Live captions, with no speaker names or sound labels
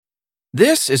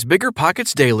This is Bigger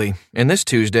Pockets Daily, and this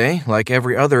Tuesday, like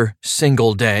every other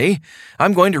single day,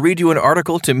 I'm going to read you an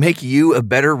article to make you a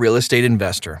better real estate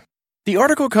investor. The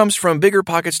article comes from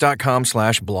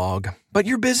biggerpockets.com/blog, but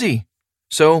you're busy,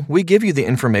 so we give you the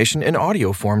information in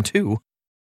audio form too.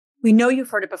 We know you've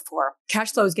heard it before.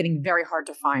 Cash flow is getting very hard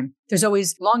to find. There's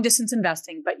always long distance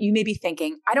investing, but you may be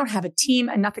thinking, I don't have a team,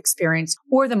 enough experience,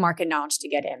 or the market knowledge to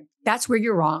get in. That's where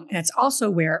you're wrong. And it's also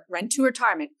where Rent to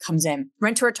Retirement comes in.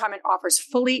 Rent to Retirement offers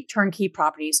fully turnkey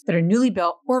properties that are newly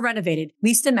built or renovated,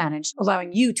 leased and managed,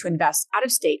 allowing you to invest out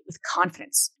of state with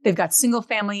confidence. They've got single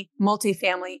family,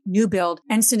 multifamily, new build,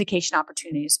 and syndication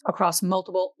opportunities across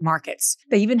multiple markets.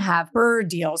 They even have BRRRR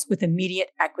deals with immediate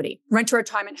equity. Rent to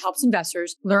Retirement helps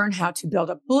investors learn how to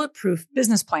build a bulletproof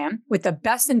business plan with the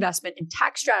best investment and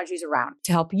tax strategies around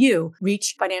to help you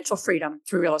reach financial freedom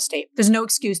through real estate. There's no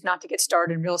excuse not to get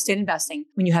started in real estate investing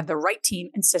when you have the right team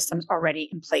and systems already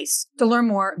in place. To learn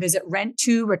more, visit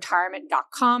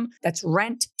rent2retirement.com. That's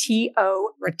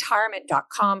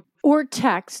rent2retirement.com. Or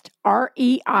text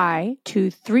REI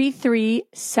to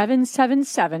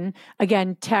 33777.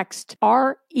 Again, text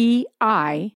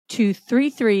REI to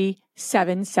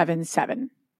 33777.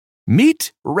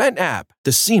 Meet RentApp,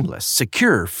 the seamless,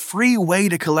 secure, free way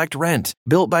to collect rent.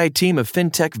 Built by a team of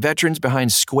fintech veterans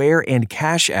behind Square and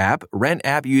Cash App,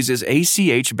 RentApp uses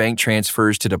ACH bank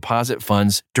transfers to deposit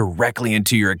funds directly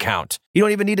into your account. You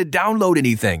don't even need to download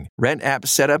anything. RentApp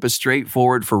setup is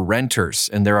straightforward for renters,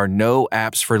 and there are no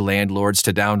apps for landlords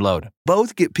to download.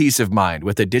 Both get peace of mind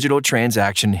with a digital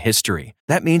transaction history.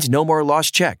 That means no more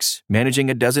lost checks, managing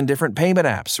a dozen different payment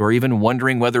apps, or even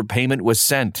wondering whether payment was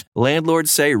sent. Landlords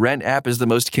say RentApp is the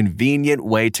most convenient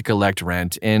way to collect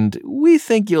rent, and we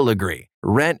think you'll agree.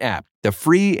 RentApp, the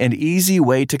free and easy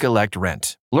way to collect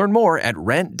rent. Learn more at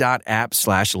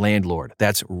rent.app/landlord.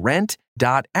 That's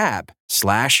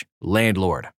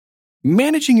rent.app/landlord.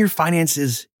 Managing your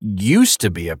finances used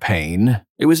to be a pain.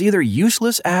 It was either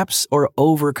useless apps or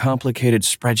overcomplicated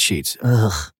spreadsheets.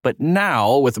 But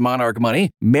now, with Monarch Money,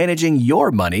 managing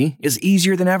your money is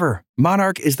easier than ever.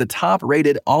 Monarch is the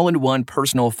top-rated all-in-one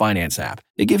personal finance app.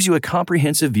 It gives you a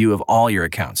comprehensive view of all your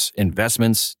accounts,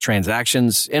 investments,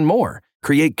 transactions, and more.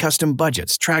 Create custom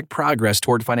budgets, track progress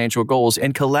toward financial goals,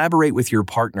 and collaborate with your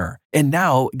partner. And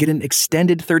now, get an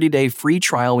extended 30-day free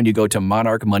trial when you go to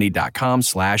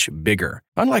monarchmoney.com/bigger.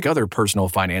 Unlike other personal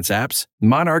finance apps,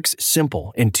 Monarch's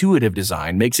simple, intuitive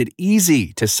design makes it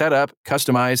easy to set up,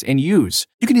 customize, and use.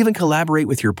 You can even collaborate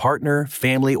with your partner,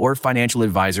 family, or financial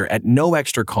advisor at no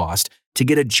extra cost to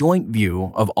get a joint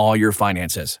view of all your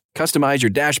finances. Customize your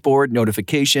dashboard,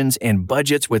 notifications, and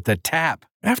budgets with the tap.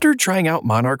 After trying out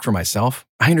Monarch for myself,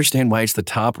 I understand why it's the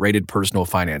top-rated personal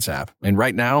finance app. And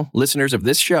right now, listeners of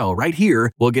this show right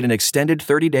here will get an extended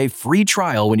 30-day free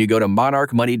trial when you go to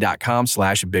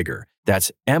monarchmoney.com/bigger.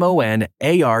 That's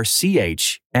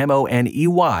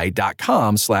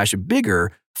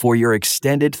monarchmoney.com/bigger for your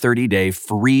extended 30-day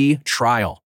free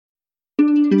trial.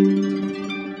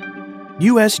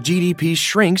 U.S. GDP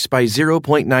shrinks by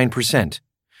 0.9%.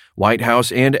 White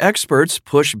House and experts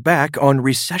push back on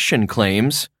recession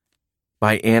claims,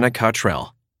 by Anna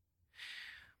Cottrell.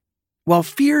 While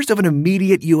fears of an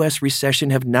immediate U.S.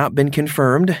 recession have not been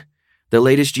confirmed, the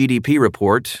latest GDP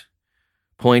report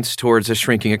points towards a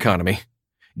shrinking economy.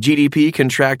 GDP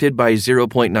contracted by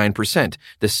 0.9%,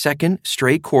 the second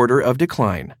straight quarter of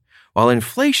decline, while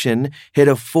inflation hit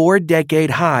a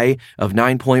 4-decade high of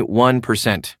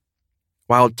 9.1%.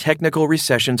 While technical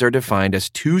recessions are defined as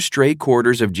 2 straight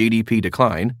quarters of GDP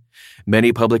decline,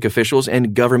 many public officials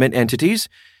and government entities,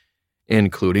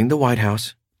 including the White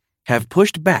House, have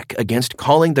pushed back against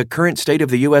calling the current state of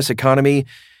the U.S. economy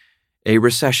a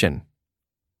recession.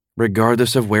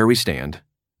 Regardless of where we stand,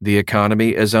 the economy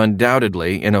is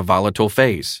undoubtedly in a volatile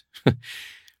phase.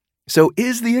 So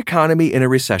is the economy in a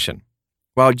recession?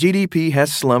 While GDP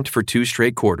has slumped for 2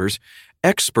 straight quarters,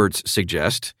 experts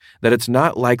suggest that it's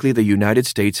not likely the United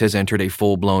States has entered a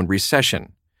full-blown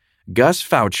recession. Gus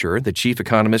Foucher, the chief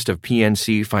economist of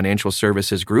PNC Financial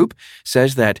Services Group,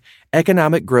 says that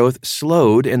economic growth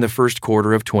slowed in the first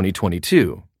quarter of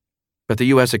 2022. But the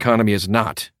U.S. economy is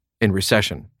not in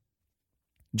recession.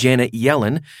 Janet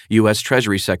Yellen, U.S.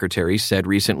 Treasury Secretary, said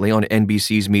recently on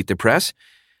NBC's Meet the Press,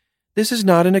 "This is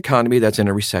not an economy that's in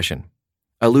a recession,"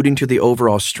 alluding to the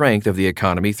overall strength of the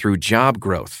economy through job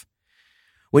growth.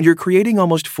 When you're creating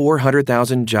almost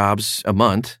 400,000 jobs a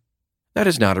month, that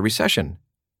is not a recession,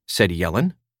 said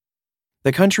Yellen.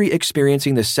 The country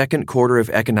experiencing the second quarter of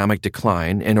economic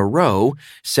decline in a row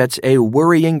sets a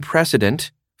worrying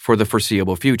precedent for the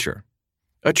foreseeable future.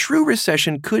 A true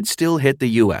recession could still hit the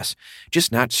U.S.,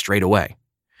 just not straight away.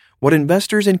 What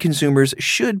investors and consumers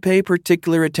should pay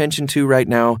particular attention to right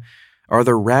now are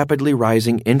the rapidly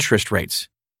rising interest rates.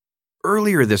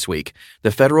 Earlier this week, the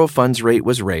federal funds rate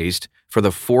was raised for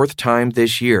the fourth time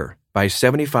this year by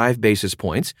 75 basis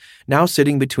points, now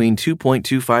sitting between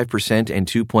 2.25% and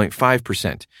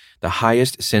 2.5%, the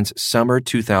highest since summer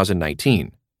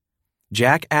 2019.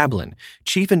 Jack Ablin,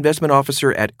 Chief Investment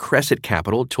Officer at Crescent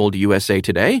Capital, told USA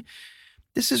Today,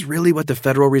 "This is really what the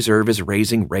Federal Reserve is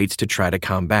raising rates to try to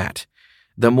combat.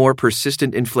 The more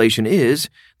persistent inflation is,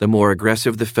 the more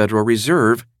aggressive the Federal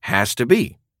Reserve has to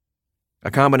be.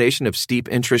 A combination of steep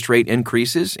interest rate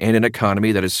increases and an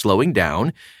economy that is slowing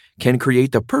down can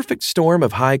create the perfect storm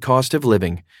of high cost of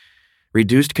living,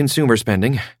 reduced consumer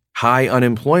spending, high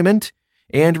unemployment,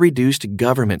 and reduced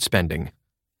government spending.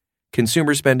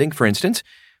 Consumer spending, for instance,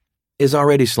 is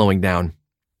already slowing down.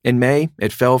 In May,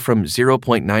 it fell from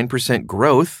 0.9%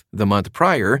 growth the month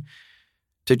prior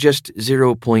to just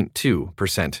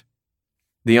 0.2%.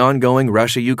 The ongoing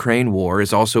Russia-Ukraine war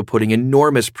is also putting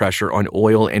enormous pressure on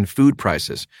oil and food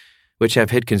prices, which have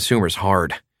hit consumers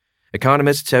hard.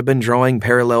 Economists have been drawing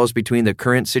parallels between the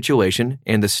current situation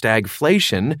and the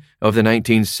stagflation of the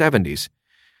 1970s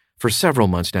for several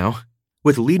months now,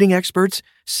 with leading experts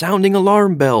sounding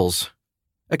alarm bells.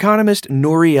 Economist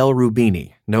Nouri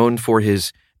El-Roubini, known for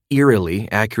his eerily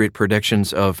accurate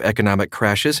predictions of economic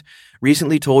crashes,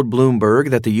 recently told Bloomberg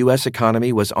that the U.S.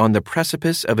 economy was on the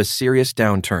precipice of a serious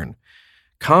downturn,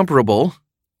 comparable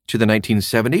to the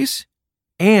 1970s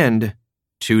and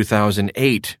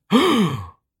 2008.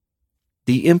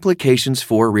 The implications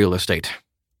for real estate.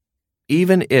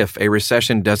 Even if a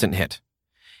recession doesn't hit,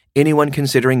 anyone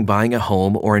considering buying a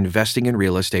home or investing in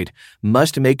real estate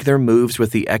must make their moves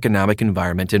with the economic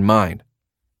environment in mind.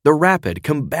 The rapid,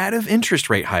 combative interest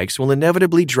rate hikes will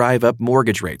inevitably drive up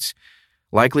mortgage rates,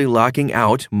 likely locking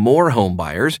out more home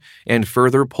buyers and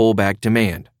further pull back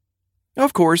demand.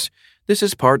 Of course, this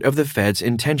is part of the Fed's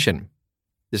intention.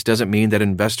 This doesn't mean that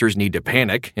investors need to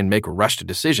panic and make rushed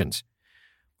decisions.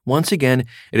 Once again,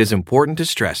 it is important to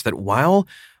stress that while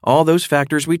all those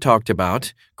factors we talked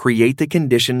about create the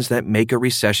conditions that make a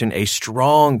recession a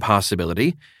strong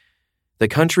possibility, the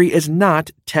country is not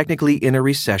technically in a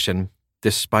recession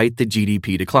despite the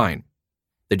GDP decline.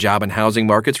 The job and housing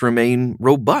markets remain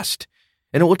robust,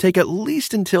 and it will take at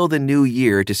least until the new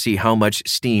year to see how much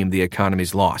steam the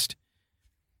economy's lost.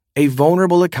 A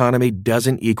vulnerable economy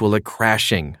doesn't equal a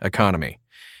crashing economy,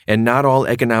 and not all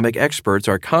economic experts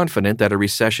are confident that a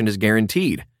recession is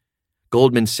guaranteed.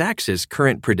 Goldman Sachs'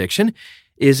 current prediction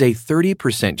is a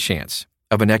 30% chance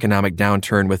of an economic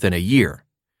downturn within a year.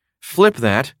 Flip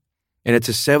that, and it's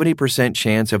a 70%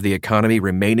 chance of the economy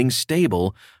remaining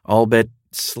stable, albeit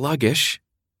sluggish,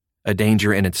 a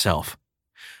danger in itself.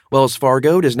 Wells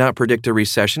Fargo does not predict a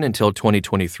recession until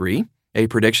 2023, a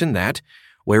prediction that,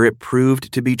 where it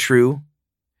proved to be true,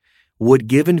 would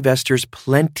give investors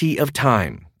plenty of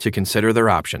time to consider their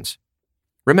options.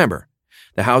 Remember,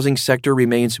 the housing sector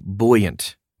remains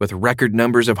buoyant, with record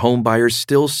numbers of home buyers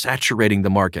still saturating the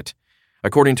market.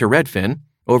 According to Redfin,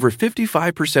 over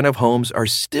 55% of homes are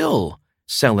still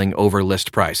selling over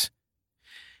list price.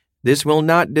 This will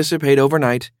not dissipate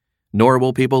overnight, nor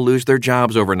will people lose their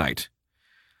jobs overnight.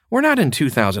 We're not in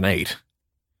 2008.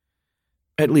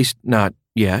 At least not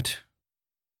yet.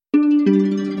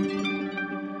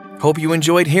 Hope you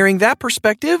enjoyed hearing that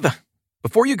perspective.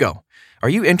 Before you go, are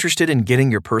you interested in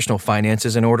getting your personal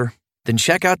finances in order? Then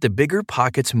check out the Bigger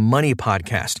Pockets Money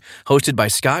Podcast, hosted by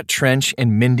Scott Trench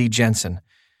and Mindy Jensen,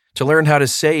 to learn how to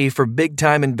save for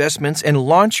big-time investments and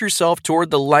launch yourself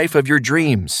toward the life of your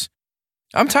dreams.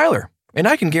 I'm Tyler, and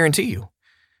I can guarantee you,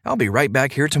 I'll be right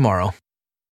back here tomorrow.